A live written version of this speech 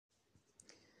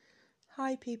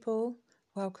Hi people,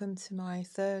 welcome to my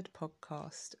third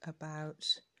podcast about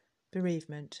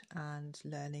bereavement and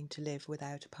learning to live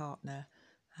without a partner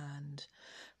and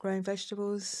growing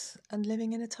vegetables and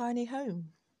living in a tiny home.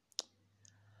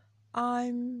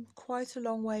 I'm quite a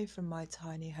long way from my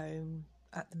tiny home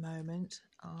at the moment.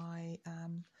 I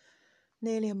am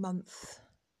nearly a month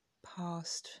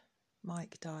past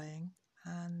Mike dying,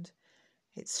 and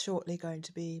it's shortly going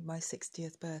to be my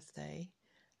 60th birthday.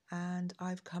 And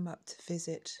I've come up to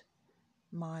visit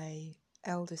my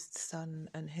eldest son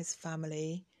and his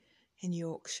family in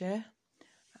Yorkshire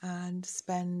and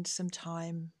spend some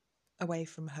time away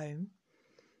from home.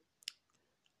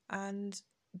 And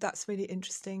that's really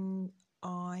interesting.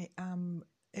 I am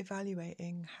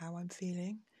evaluating how I'm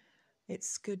feeling.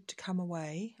 It's good to come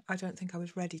away. I don't think I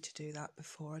was ready to do that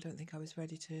before. I don't think I was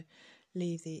ready to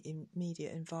leave the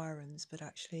immediate environs, but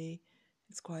actually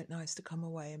it's quite nice to come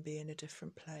away and be in a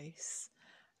different place.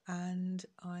 And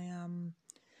I am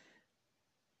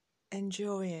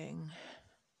enjoying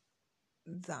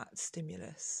that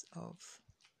stimulus of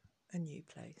a new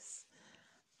place.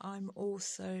 I'm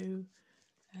also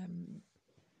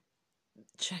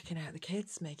checking out the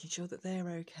kids, making sure that they're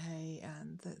okay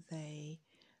and that they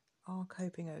are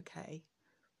coping okay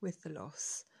with the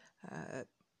loss.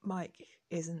 Mike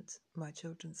isn't my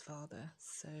children's father,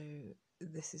 so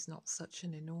this is not such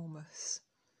an enormous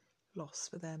loss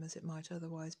for them as it might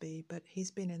otherwise be, but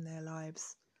he's been in their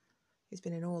lives. He's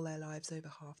been in all their lives,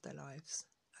 over half their lives,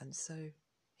 and so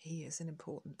he is an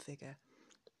important figure,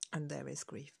 and there is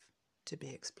grief to be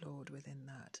explored within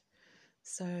that.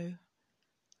 So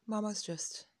Mama's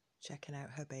just checking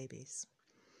out her babies.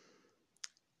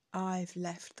 I've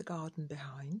left the garden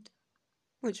behind,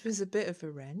 which was a bit of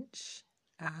a wrench,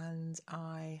 and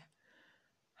I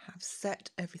have set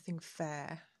everything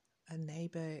fair. A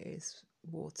neighbour is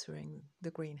watering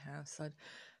the greenhouse. I'd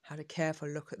had a careful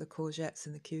look at the courgettes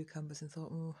and the cucumbers and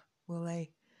thought, will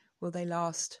they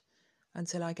last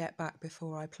until I get back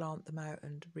before I plant them out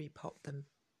and repot them?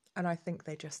 And I think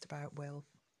they just about will.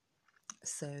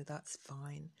 So that's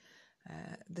fine.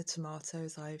 The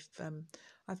tomatoes,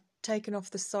 I've taken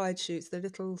off the side shoots, the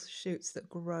little shoots that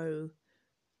grow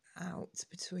out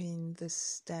between the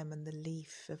stem and the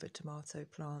leaf of a tomato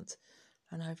plant,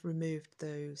 and I've removed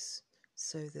those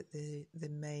so that the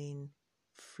main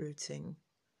fruiting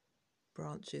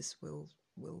branches will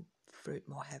fruit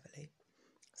more heavily.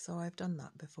 So I've done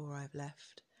that before I've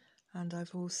left, and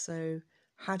I've also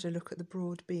had a look at the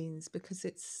broad beans, because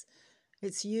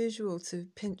it's usual to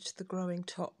pinch the growing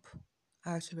top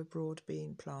out of a broad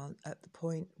bean plant at the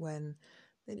point when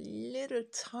the little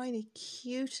tiny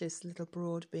cutest little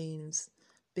broad beans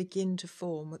begin to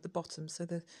form at the bottom. So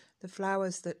the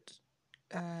flowers that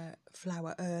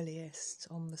flower earliest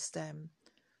on the stem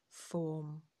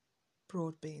form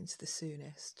broad beans the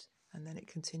soonest, and then it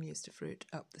continues to fruit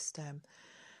up the stem.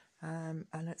 And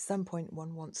at some point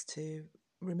one wants to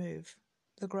remove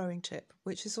the growing tip,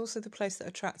 which is also the place that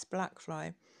attracts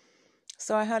blackfly.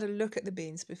 So I had a look at the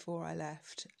beans before I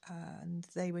left, and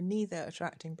they were neither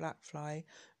attracting blackfly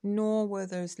nor were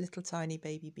those little tiny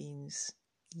baby beans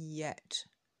yet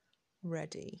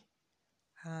ready.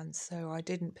 And so I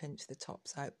didn't pinch the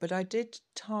tops out, but I did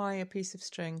tie a piece of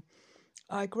string.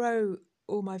 I grow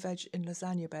all my veg in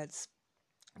lasagna beds,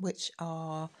 which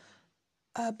are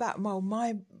about, well,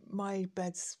 my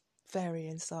beds vary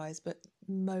in size, but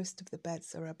most of the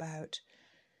beds are about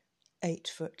 8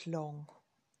 foot long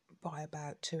by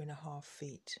about 2.5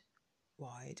 feet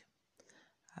wide.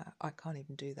 I can't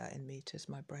even do that in meters.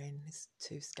 My brain is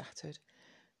too scattered.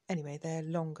 Anyway, they're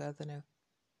longer than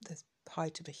the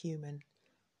height of a human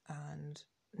and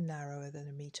narrower than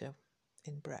a metre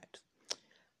in breadth.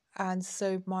 And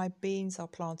so my beans are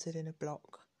planted in a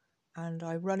block, and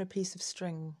I run a piece of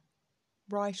string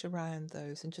right around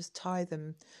those and just tie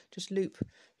them, just loop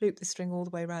the string all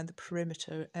the way around the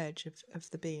perimeter edge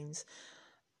of the beans,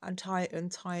 and tie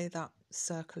that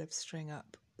circle of string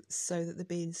up so that the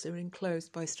beans are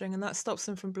enclosed by string, and that stops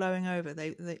them from blowing over.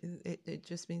 It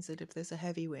just means that if there's a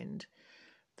heavy wind,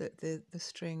 that the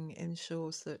string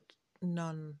ensures that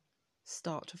none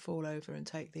start to fall over and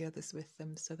take the others with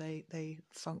them, so they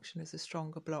function as a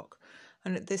stronger block.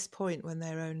 And at this point, when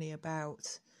they're only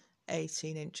about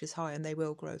 18 inches high, and they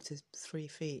will grow to 3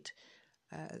 feet,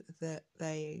 that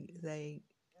they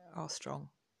are strong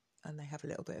and they have a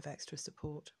little bit of extra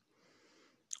support.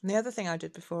 And the other thing I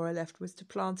did before I left was to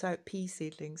plant out pea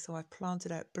seedlings. So I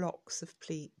planted out blocks of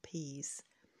peas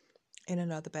in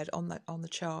another bed on the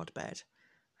charred bed,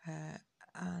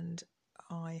 and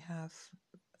I have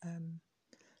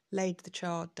laid the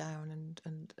chard down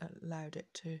and allowed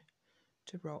it to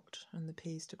rot and the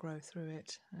peas to grow through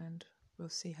it. And we'll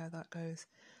see how that goes.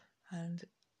 And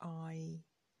I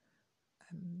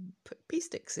put pea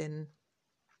sticks in,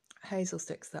 hazel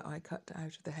sticks that I cut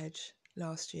out of the hedge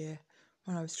last year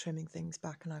when I was trimming things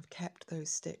back, and I've kept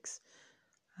those sticks,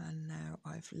 and now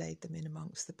I've laid them in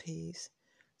amongst the peas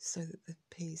so that the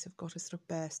peas have got a sort of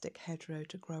bare stick hedgerow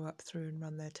to grow up through and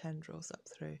run their tendrils up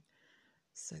through,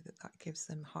 so that gives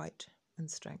them height and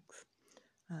strength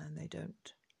and they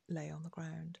don't lay on the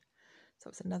ground. So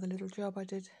that was another little job I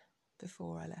did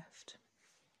before I left.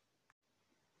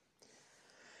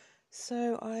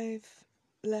 So I've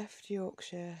left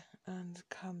Yorkshire and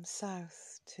come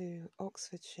south to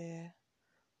Oxfordshire,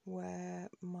 where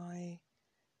my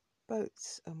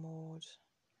boats are moored.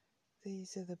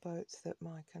 These are the boats that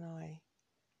Mike and I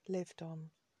lived on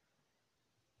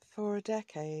for a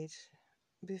decade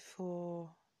before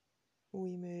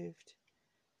we moved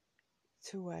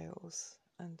to Wales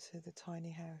and to the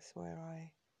tiny house where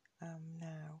I am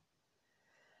now.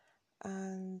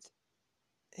 And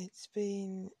it's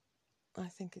been, I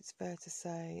think it's fair to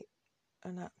say,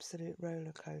 an absolute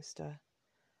roller coaster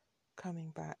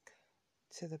coming back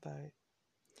to the boat.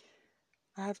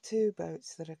 I have two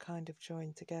boats that are kind of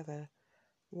joined together.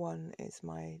 One is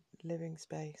my living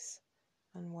space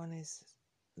and one is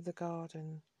the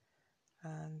garden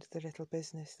and the little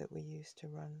business that we used to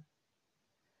run.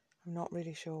 I'm not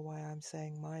really sure why I'm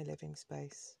saying my living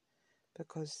space,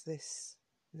 because this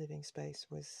living space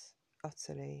was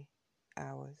utterly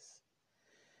ours.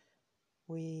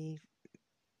 We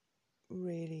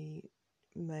really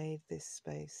made this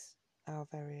space our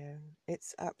very own.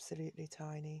 It's absolutely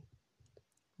tiny,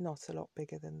 not a lot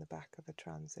bigger than the back of a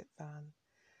transit van,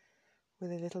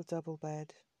 with a little double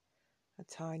bed, a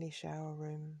tiny shower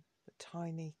room, a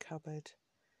tiny cupboard,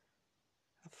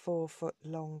 a 4-foot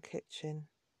long kitchen,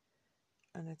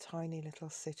 and a tiny little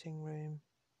sitting room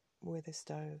with a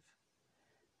stove.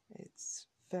 It's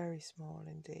very small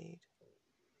indeed,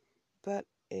 but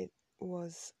it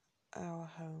was our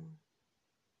home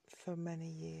for many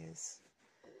years,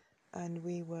 and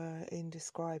we were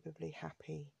indescribably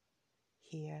happy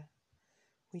here.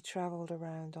 We travelled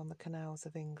around on the canals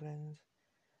of England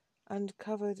and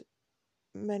covered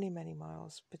many, many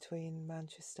miles between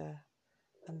Manchester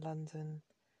and London,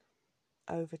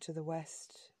 over to the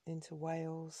west into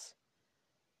Wales,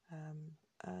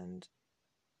 and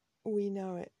we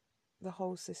know it, the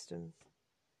whole system,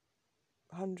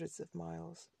 hundreds of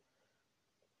miles,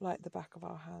 like the back of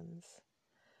our hands.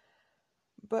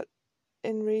 But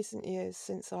in recent years,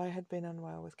 since I had been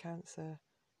unwell with cancer,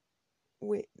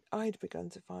 I'd begun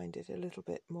to find it a little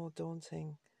bit more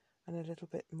daunting and a little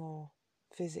bit more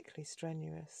physically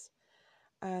strenuous.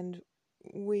 And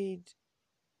we'd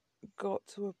got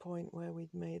to a point where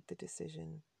we'd made the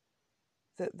decision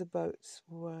that the boats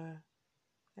were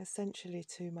essentially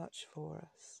too much for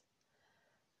us.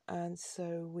 And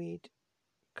so we'd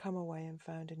come away and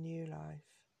found a new life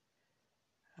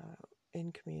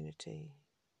in community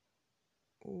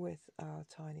with our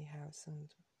tiny house and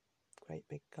great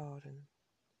big garden.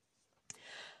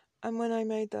 And when I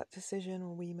made that decision,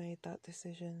 or we made that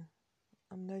decision,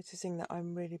 I'm noticing that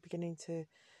I'm really beginning to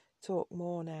talk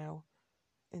more now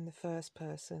in the first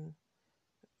person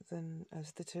than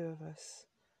as the two of us.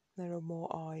 There are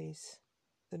more I's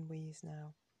than we's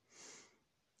now.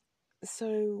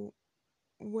 So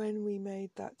when we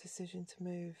made that decision to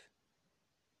move,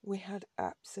 we had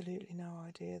absolutely no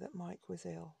idea that Mike was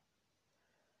ill.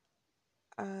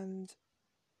 And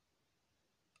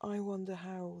I wonder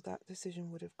how that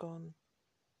decision would have gone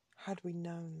had we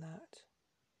known that.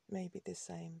 Maybe the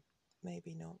same,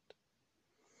 maybe not.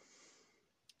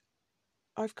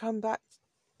 I've come back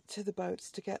to the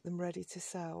boats to get them ready to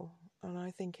sell, and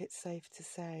I think it's safe to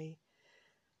say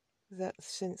that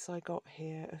since I got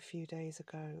here a few days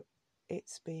ago,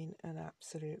 it's been an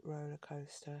absolute roller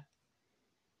coaster.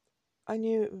 I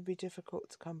knew it would be difficult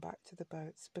to come back to the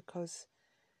boats because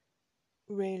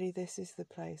really this is the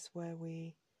place where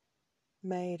we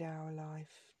made our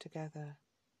life together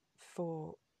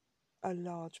for a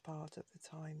large part of the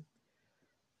time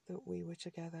that we were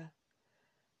together.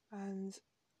 And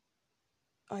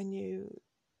I knew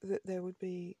that there would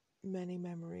be many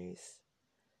memories,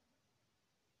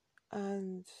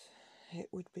 and it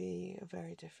would be a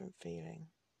very different feeling.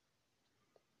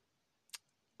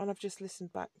 And I've just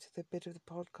listened back to the bit of the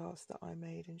podcast that I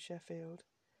made in Sheffield,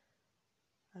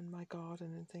 and my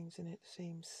garden and things in it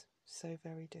seems so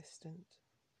very distant.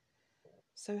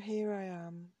 So here I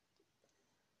am,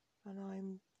 and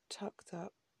I'm tucked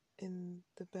up in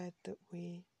the bed that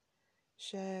we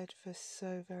shared for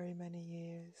so very many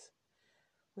years,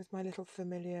 with my little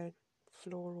familiar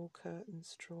floral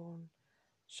curtains drawn,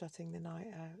 shutting the night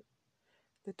out,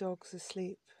 The dog's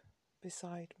asleep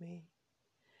beside me,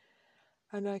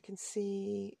 and I can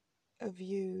see a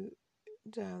view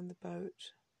down the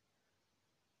boat,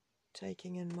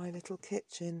 taking in my little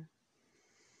kitchen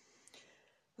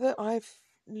that I've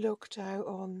looked out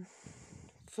on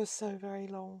for so very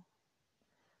long.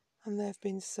 And there have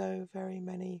been so very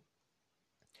many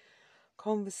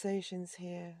conversations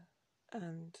here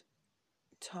and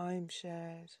time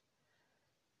shared.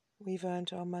 We've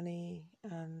earned our money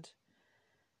and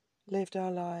lived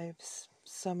our lives,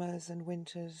 summers and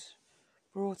winters,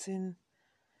 brought in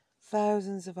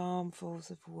thousands of armfuls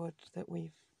of wood that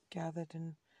we've gathered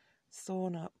and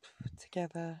sawn up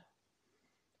together,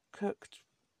 cooked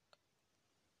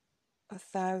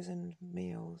 1,000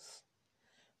 meals,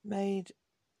 made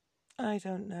I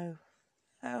don't know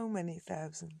how many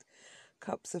thousand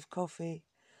cups of coffee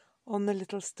on the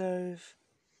little stove.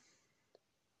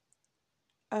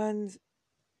 And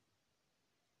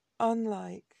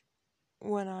unlike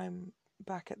when I'm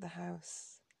back at the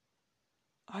house,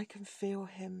 I can feel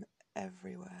him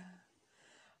everywhere.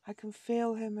 I can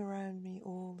feel him around me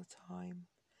all the time.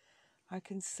 I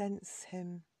can sense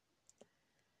him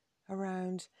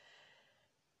around,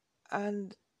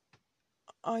 and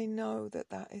I know that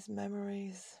that is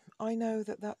memories. I know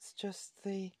that that's just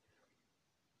the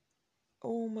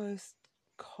almost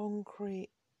concrete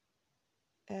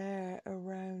air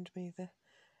around me,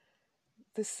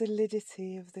 the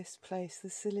solidity of this place, the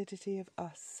solidity of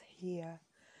us here,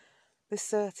 the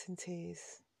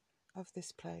certainties of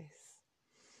this place.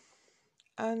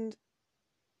 And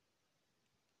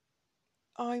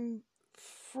I'm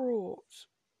fraught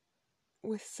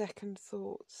with second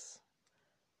thoughts.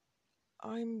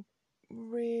 I'm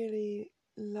really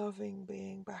loving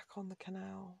being back on the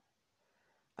canal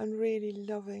and really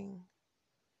loving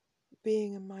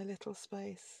being in my little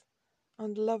space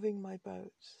and loving my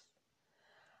boat.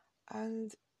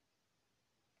 And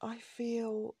I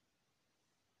feel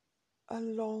a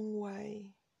long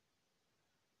way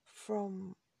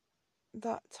from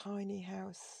that tiny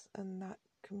house and that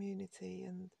community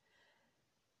and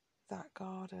that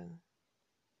garden.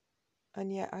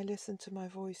 And yet I listen to my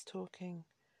voice talking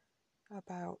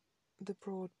about the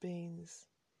broad beans,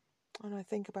 and I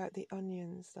think about the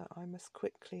onions that I must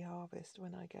quickly harvest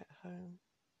when I get home.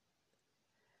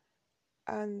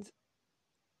 And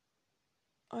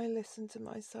I listen to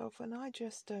myself, and I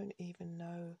just don't even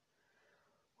know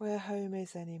where home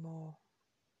is anymore.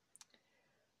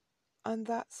 And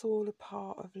that's all a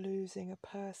part of losing a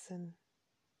person,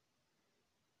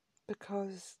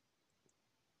 because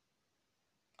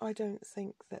I don't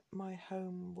think that my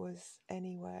home was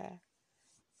anywhere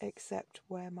except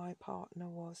where my partner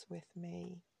was with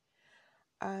me.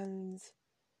 And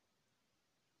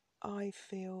I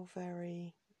feel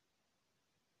very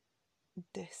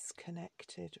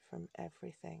disconnected from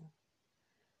everything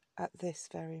at this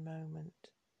very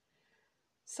moment.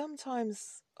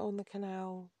 Sometimes on the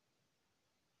canal,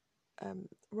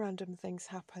 random things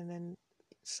happen, and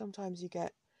sometimes you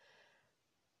get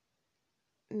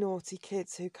naughty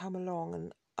kids who come along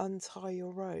and untie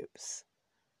your ropes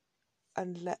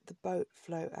and let the boat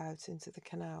float out into the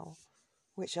canal,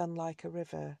 which, unlike a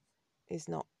river, is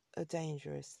not a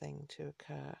dangerous thing to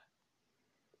occur.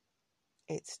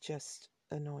 It's just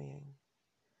annoying.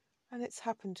 And it's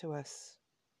happened to us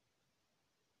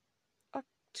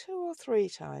 2 or 3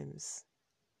 times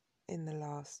in the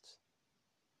last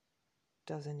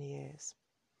dozen years.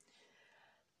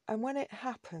 And when it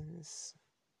happens,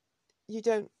 you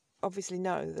don't obviously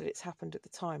know that it's happened at the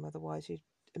time, otherwise you'd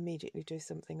immediately do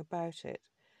something about it.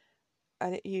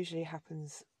 And it usually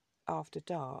happens after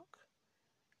dark,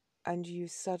 and you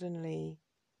suddenly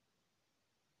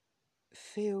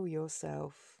feel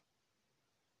yourself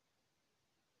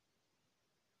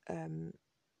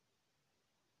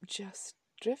just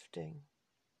drifting,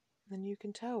 and you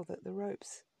can tell that the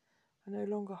ropes are no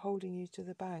longer holding you to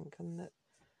the bank and that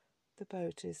the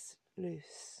boat is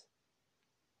loose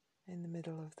in the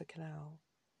middle of the canal,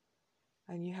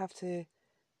 and you have to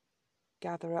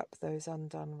gather up those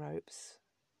undone ropes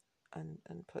and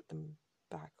put them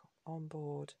back on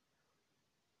board,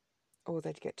 or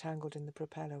they'd get tangled in the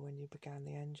propeller when you began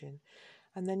the engine.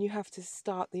 And then you have to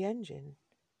start the engine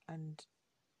and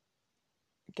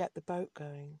get the boat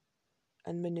going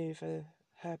and manoeuvre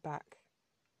her back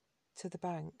to the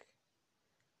bank.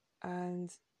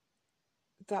 And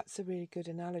that's a really good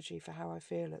analogy for how I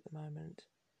feel at the moment,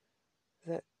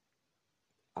 that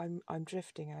I'm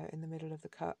drifting out in the middle of the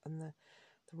cut, and the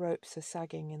ropes are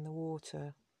sagging in the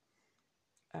water,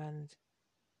 and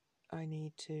I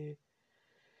need to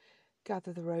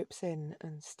gather the ropes in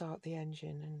and start the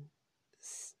engine and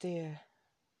steer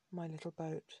my little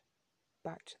boat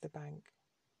back to the bank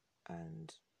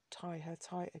and tie her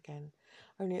tight again.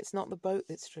 Only it's not the boat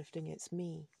that's drifting, it's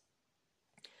me.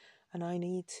 And I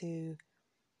need to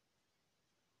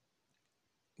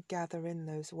gather in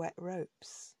those wet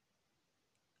ropes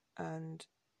and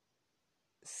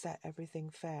set everything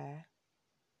fair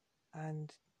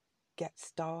and get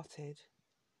started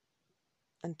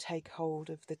and take hold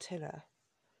of the tiller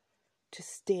to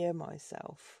steer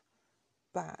myself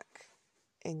back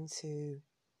into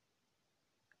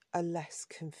a less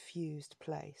confused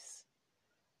place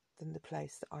than the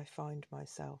place that I find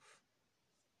myself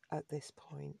at this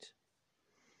point.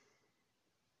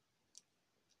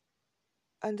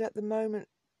 And at the moment,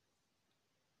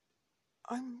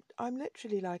 I'm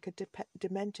literally like a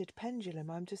demented pendulum.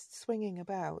 I'm just swinging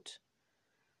about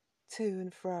to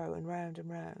and fro and round and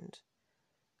round.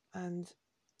 And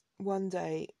one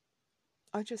day,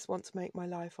 I just want to make my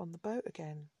life on the boat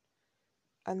again.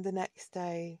 And the next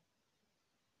day,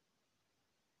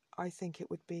 I think it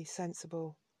would be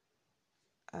sensible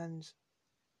and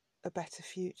a better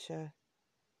future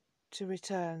to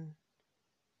return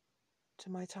to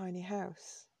my tiny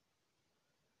house.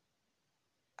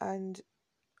 And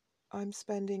I'm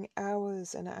spending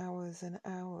hours and hours and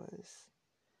hours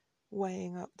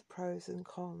weighing up the pros and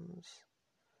cons,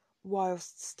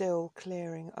 whilst still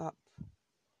clearing up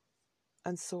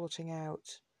and sorting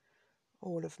out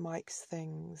all of Mike's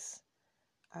things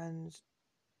and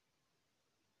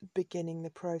beginning the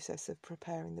process of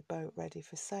preparing the boat ready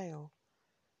for sale.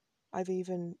 I've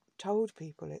even told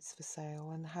people it's for sale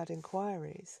and had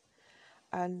inquiries,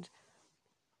 and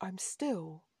I'm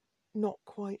still not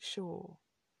quite sure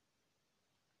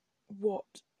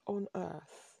what on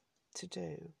earth to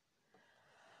do.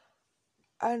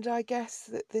 And I guess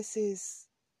that this is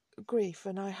grief,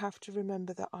 and I have to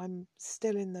remember that I'm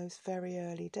still in those very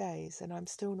early days and I'm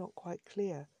still not quite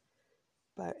clear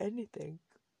about anything.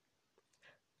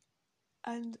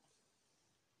 And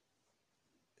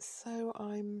so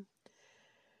I'm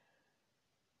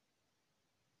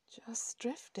just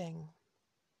drifting.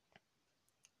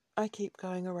 I keep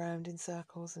going around in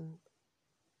circles and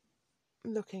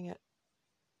looking at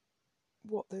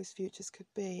what those futures could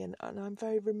be, and I'm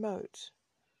very remote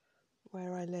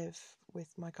where I live with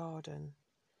my garden,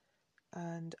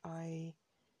 and I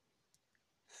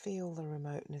feel the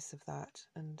remoteness of that.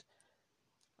 And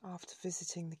after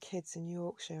visiting the kids in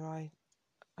Yorkshire, I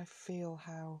feel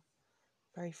how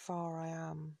very far I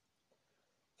am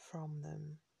from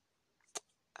them.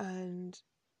 And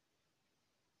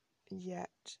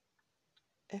yet,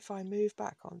 if I move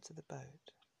back onto the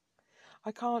boat,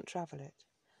 I can't travel it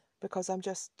because I'm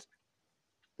just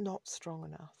not strong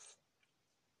enough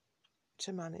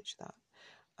to manage that.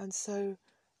 And so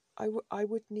I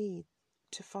would need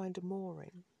to find a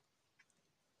mooring.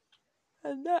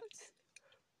 And that's...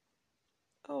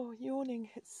 Oh, yawning,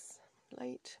 it's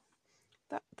late.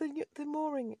 That the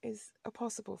mooring is a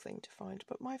possible thing to find,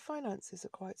 but my finances are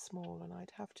quite small and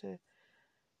I'd have to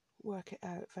work it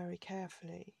out very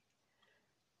carefully.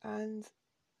 And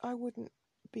I wouldn't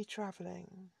be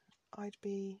travelling. I'd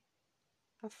be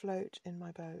afloat in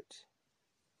my boat,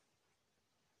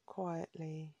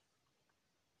 quietly,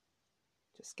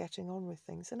 just getting on with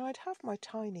things. And I'd have my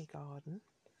tiny garden,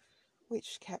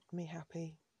 which kept me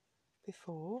happy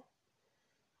before,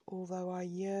 although I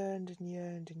yearned and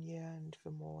yearned and yearned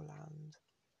for more land.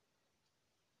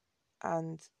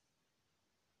 And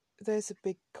there's a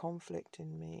big conflict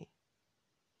in me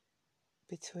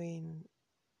between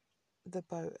the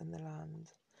boat and the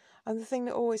land. And the thing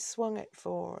that always swung it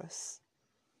for us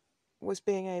was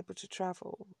being able to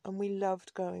travel, and we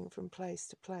loved going from place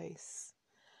to place.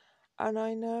 And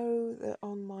I know that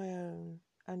on my own,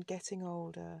 and getting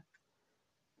older,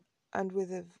 and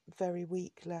with a very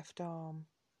weak left arm,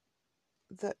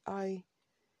 that I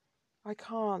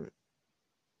can't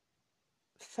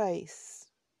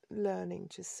face learning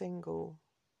to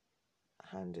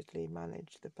single-handedly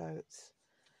manage the boats.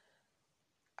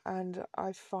 And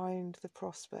I find the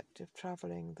prospect of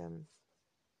travelling them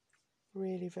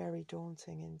really very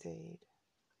daunting indeed.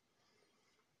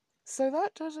 So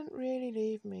that doesn't really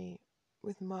leave me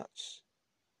with much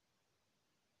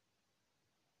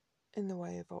in the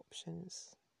way of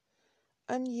options.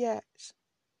 And yet,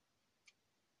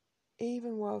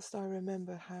 even whilst I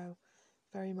remember how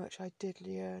very much I did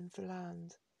yearn for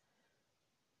land,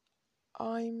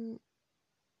 I'm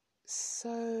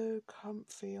so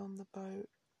comfy on the boat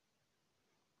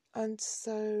and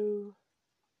so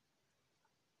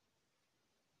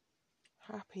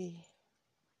happy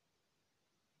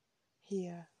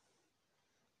here.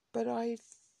 But I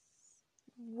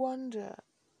wonder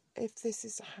if this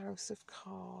is a house of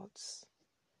cards.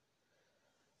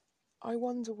 I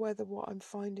wonder whether what I'm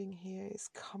finding here is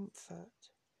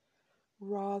comfort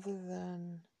rather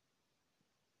than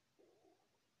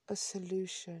a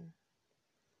solution,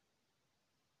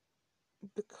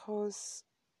 because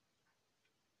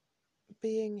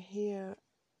being here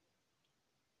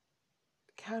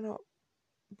cannot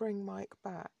bring Mike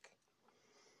back,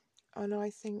 and I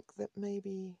think that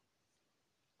maybe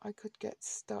I could get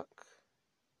stuck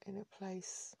in a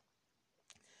place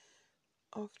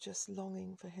of just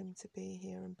longing for him to be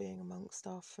here and being amongst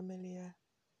our familiar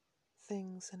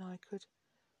things, and I could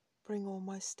bring all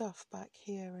my stuff back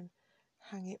here and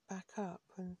hang it back up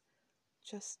and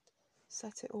just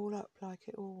set it all up like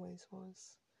it always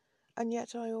was. And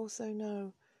yet I also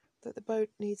know that the boat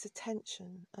needs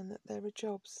attention and that there are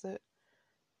jobs that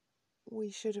we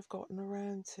should have gotten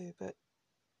around to, but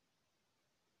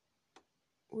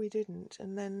we didn't,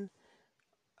 and then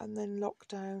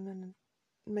lockdown and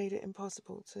made it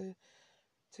impossible to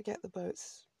get the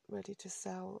boats ready to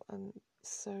sell, and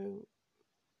so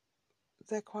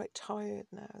they're quite tired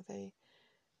now. They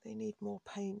need more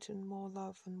paint and more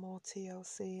love and more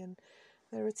TLC, and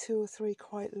there are 2 or 3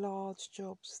 quite large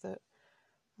jobs that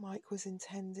Mike was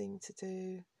intending to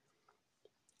do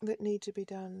that need to be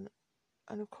done,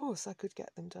 and of course I could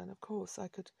get them done. Of course I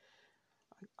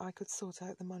could sort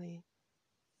out the money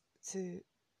to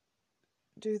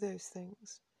do those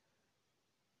things.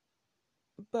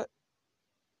 But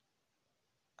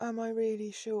am I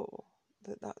really sure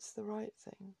that that's the right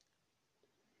thing?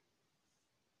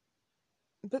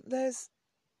 But there's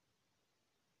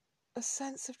a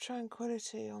sense of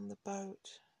tranquility on the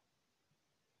boat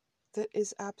that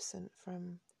is absent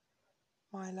from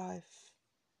my life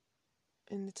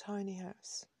in the tiny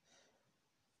house,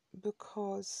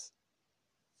 because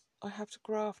I have to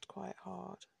graft quite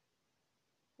hard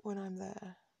when I'm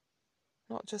there,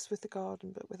 not just with the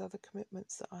garden but with other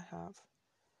commitments that I have,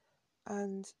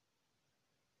 and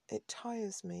it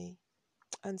tires me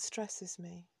and stresses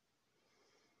me,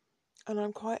 and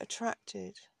I'm quite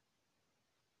attracted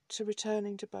to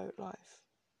returning to boat life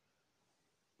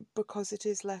because it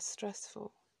is less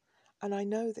stressful, and I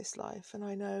know this life and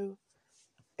I know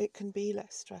it can be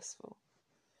less stressful,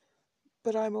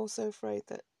 but I'm also afraid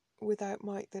that without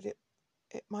Mike that it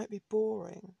might be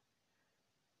boring,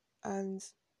 and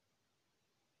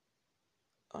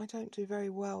I don't do very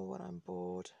well when I'm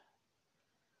bored.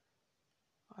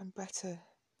 I'm better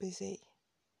busy,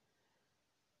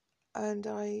 and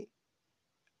I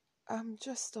am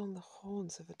just on the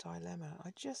horns of a dilemma.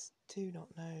 I just do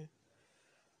not know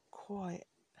quite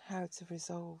how to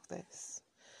resolve this.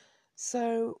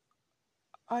 So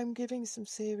I'm giving some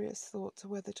serious thought to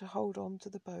whether to hold on to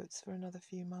the boats for another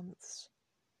few months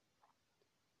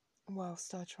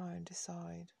whilst I try and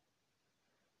decide.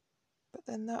 But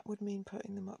then that would mean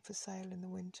putting them up for sale in the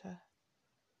winter,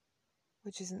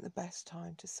 which isn't the best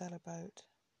time to sell a boat.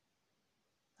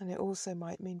 And it also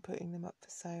might mean putting them up for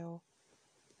sale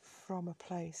from a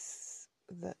place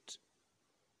that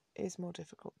is more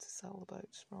difficult to sell the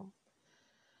boats from.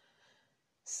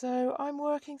 So I'm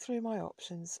working through my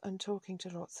options and talking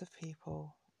to lots of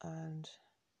people, and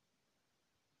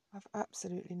I've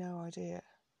absolutely no idea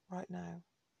right now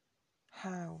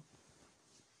how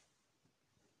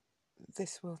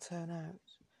this will turn out.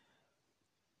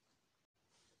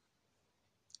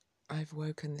 I've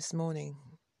woken this morning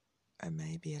and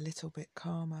maybe a little bit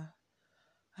calmer,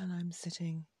 and I'm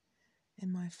sitting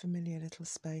in my familiar little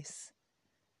space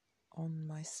on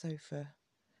my sofa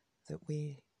that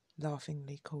we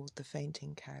laughingly called the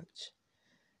fainting couch,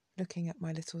 looking at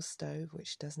my little stove,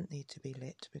 which doesn't need to be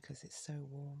lit because it's so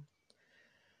warm,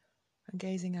 and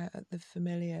gazing out at the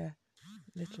familiar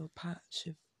little patch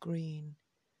of green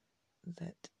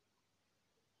that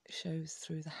shows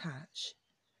through the hatch.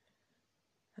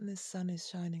 And the sun is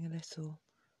shining a little,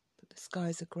 but the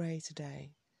skies are grey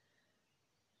today,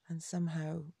 and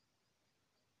somehow,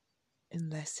 in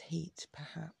less heat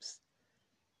perhaps,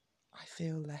 I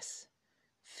feel less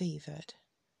fevered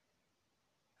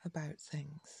about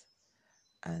things.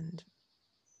 And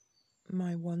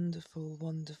my wonderful,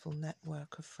 wonderful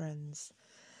network of friends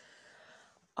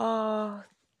are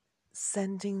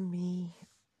sending me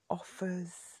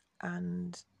offers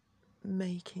and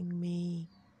making me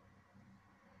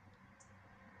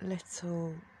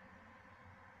little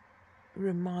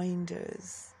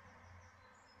reminders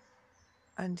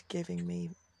and giving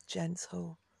me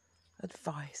gentle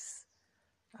advice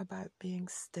about being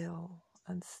still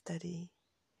and steady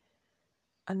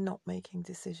and not making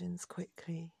decisions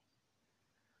quickly.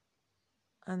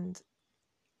 And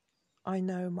I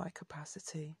know my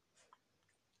capacity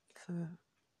for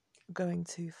going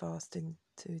too fast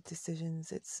into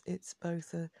decisions. It's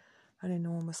both a an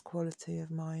enormous quality of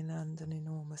mine and an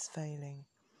enormous failing.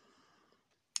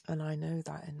 And I know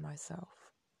that in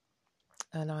myself.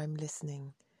 And I'm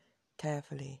listening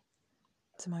carefully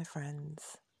to my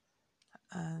friends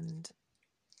and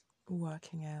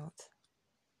working out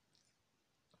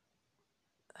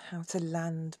how to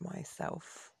land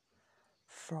myself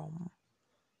from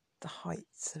the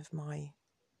heights of my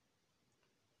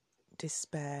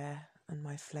despair and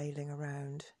my flailing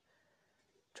around,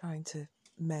 trying to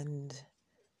mend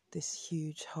this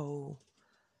huge hole.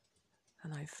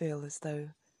 And I feel as though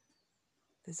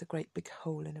there's a great big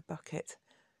hole in a bucket,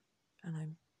 and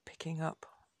I'm picking up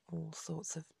all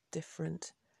sorts of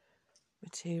different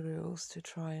materials to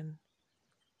try and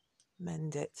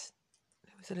mend it.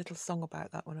 There was a little song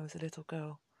about that when I was a little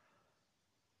girl,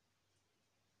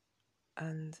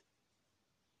 and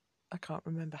I can't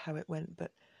remember how it went,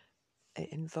 but it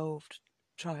involved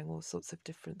trying all sorts of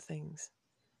different things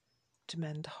to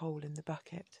mend a hole in the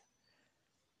bucket.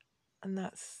 And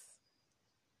that's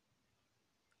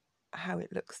how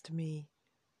it looks to me.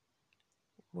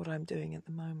 What I'm doing at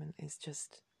the moment is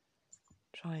just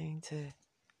trying to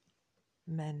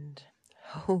mend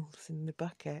holes in the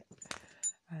bucket,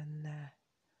 and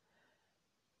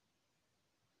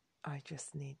I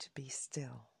just need to be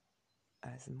still,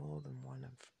 as more than one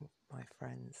of my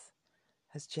friends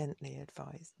has gently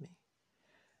advised me.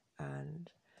 And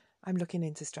I'm looking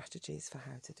into strategies for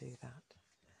how to do that.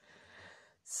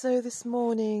 So this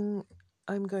morning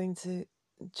I'm going to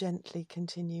gently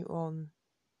continue on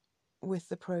with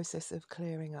the process of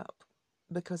clearing up,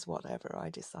 because whatever I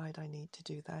decide, I need to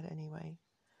do that anyway.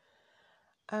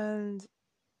 And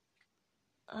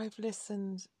I've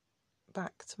listened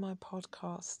back to my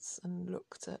podcasts and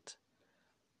looked at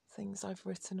things I've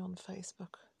written on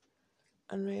Facebook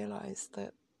and realised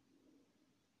that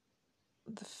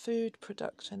the food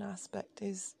production aspect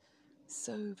is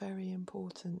so very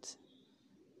important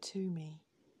to me.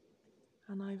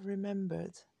 And I've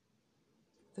remembered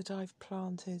that I've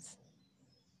planted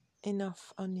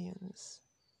enough onions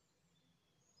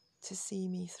to see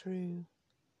me through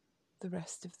the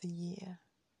rest of the year.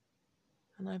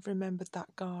 And I've remembered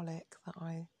that garlic that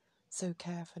I so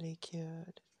carefully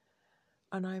cured.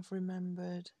 And I've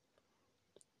remembered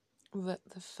that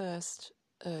the first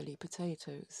early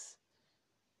potatoes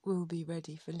will be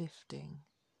ready for lifting,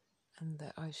 and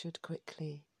that I should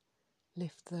quickly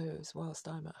lift those whilst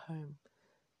I'm at home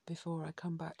before I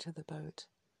come back to the boat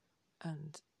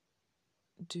and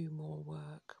do more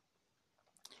work.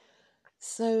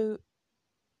 So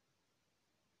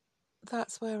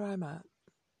that's where I'm at,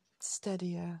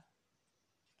 steadier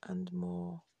and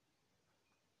more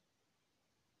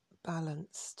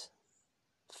balanced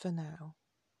for now.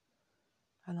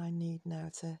 And I need now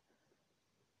to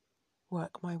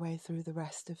work my way through the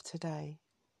rest of today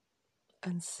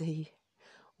and see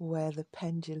where the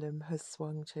pendulum has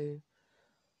swung to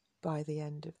by the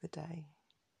end of the day.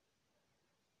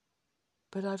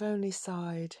 But I've only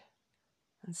sighed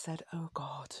and said, "Oh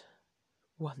God,"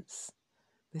 once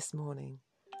this morning,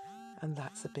 and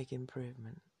that's a big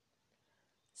improvement.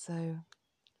 So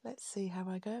let's see how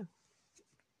I go.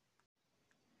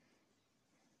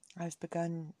 I've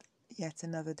begun yet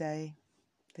another day.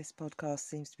 This podcast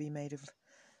seems to be made of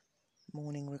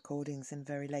morning recordings and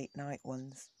very late night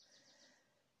ones.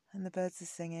 And the birds are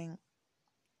singing,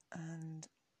 and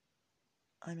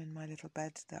I'm in my little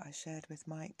bed that I shared with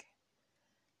Mike,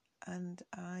 and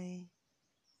I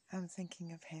am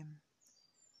thinking of him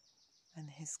and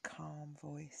his calm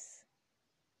voice,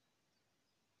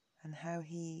 and how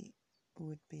he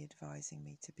would be advising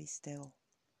me to be still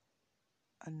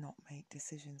and not make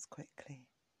decisions quickly,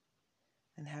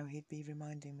 and how he'd be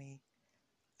reminding me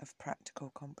of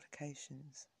practical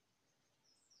complications,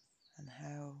 and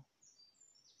how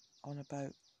on a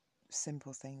boat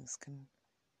simple things can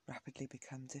rapidly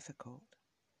become difficult.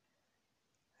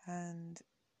 And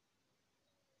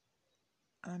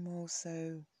I'm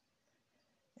also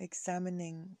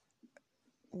examining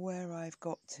where I've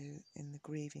got to in the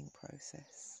grieving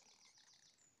process,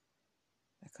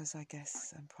 because I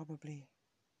guess I'm probably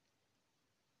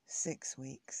 6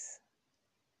 weeks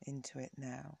into it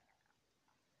now,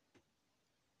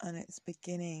 and it's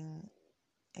beginning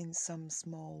in some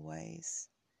small ways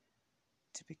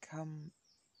to become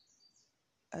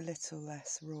a little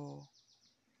less raw.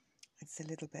 It's a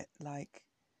little bit like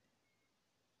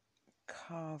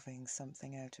carving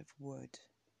something out of wood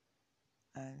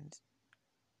and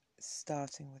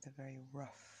starting with a very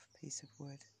rough piece of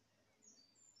wood,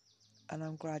 and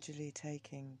I'm gradually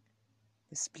taking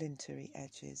the splintery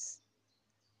edges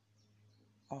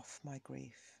off my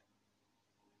grief.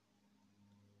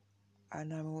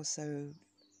 And I'm also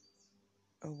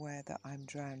aware that I'm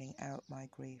drowning out my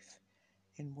grief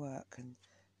in work and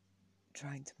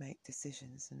trying to make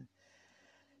decisions and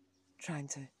trying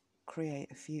to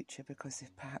create a future, because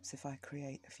perhaps if I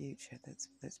create a future that's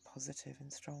positive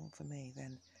and strong for me,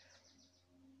 then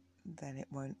it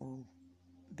won't all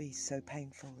be so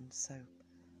painful and so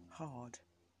hard.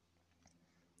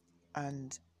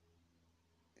 And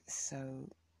so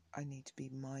I need to be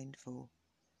mindful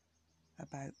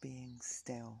about being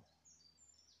still.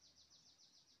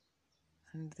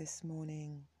 And this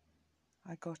morning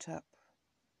I got up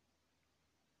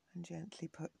and gently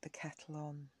put the kettle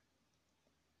on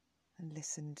and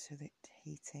listened to it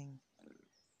heating,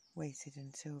 waited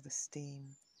until the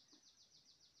steam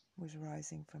was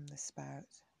rising from the spout,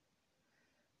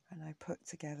 and I put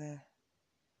together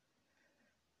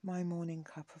my morning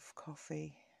cup of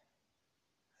coffee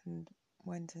and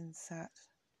went and sat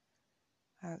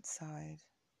outside,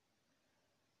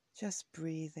 just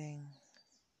breathing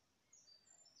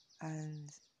and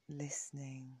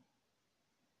listening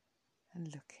and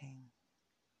looking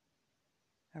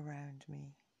around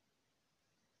me.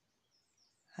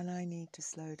 And I need to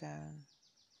slow down,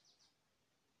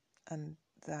 and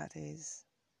that is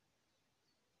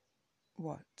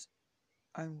what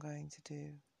I'm going to do,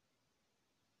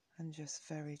 and just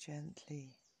very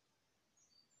gently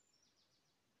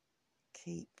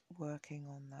keep working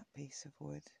on that piece of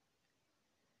wood,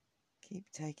 keep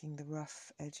taking the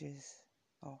rough edges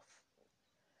off.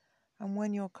 And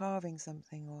when you're carving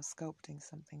something or sculpting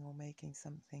something or making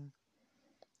something,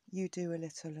 you do a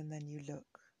little and then you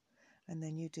look, and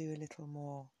then you do a little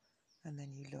more and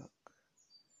then you look.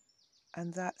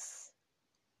 And that's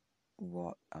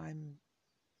what I'm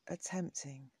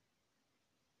attempting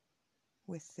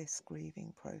with this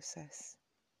grieving process,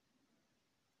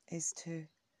 is to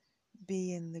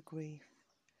be in the grief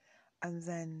and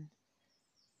then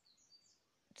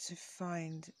to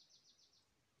find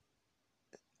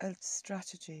a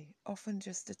strategy, often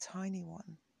just a tiny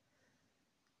one,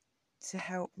 to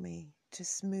help me to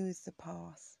smooth the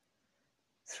path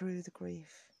through the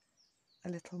grief a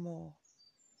little more.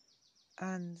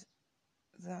 And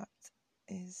that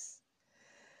is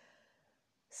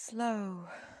slow,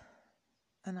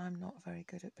 and I'm not very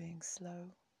good at being slow,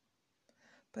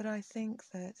 but I think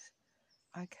that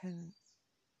I can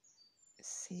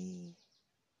see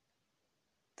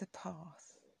the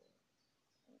path,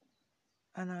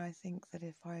 and I think that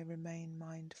if I remain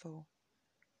mindful,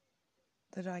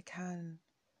 that I can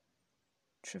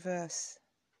traverse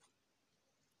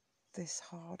this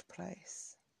hard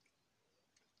place.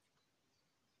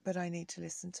 But I need to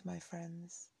listen to my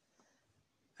friends,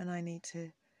 and I need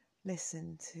to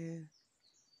listen to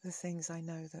the things I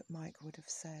know that Mike would have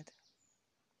said,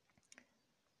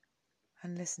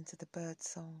 and listen to the bird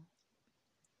song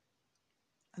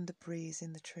and the breeze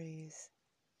in the trees,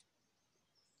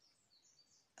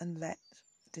 and let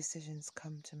decisions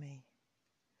come to me.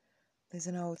 There's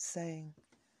an old saying,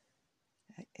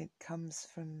 it comes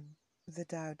from the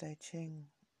Tao Te Ching,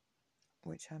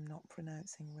 which I'm not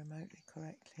pronouncing remotely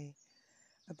correctly,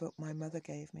 a book my mother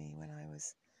gave me when I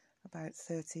was about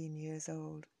 13 years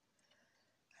old,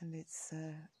 and it's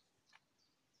the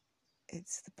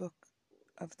book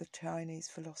of the Chinese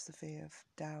philosophy of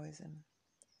Taoism.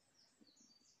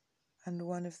 And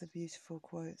one of the beautiful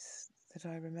quotes that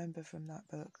I remember from that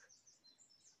book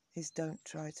is, "Don't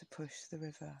try to push the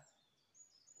river."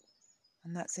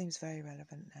 And that seems very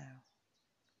relevant now.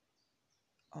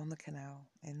 On the canal,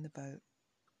 in the boat,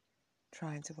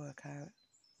 trying to work out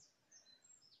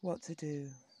what to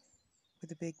do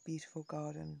with a big beautiful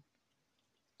garden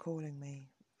calling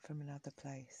me from another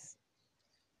place.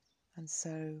 And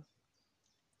so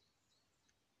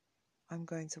I'm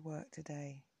going to work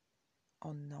today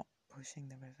on not pushing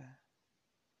the river.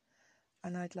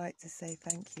 And I'd like to say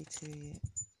thank you to you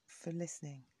for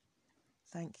listening.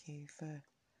 Thank you for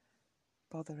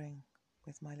bothering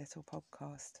with my little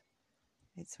podcast.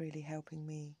 It's really helping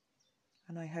me,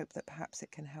 and I hope that perhaps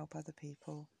it can help other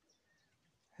people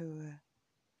who are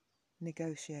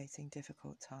negotiating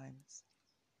difficult times.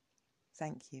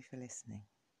 Thank you for listening.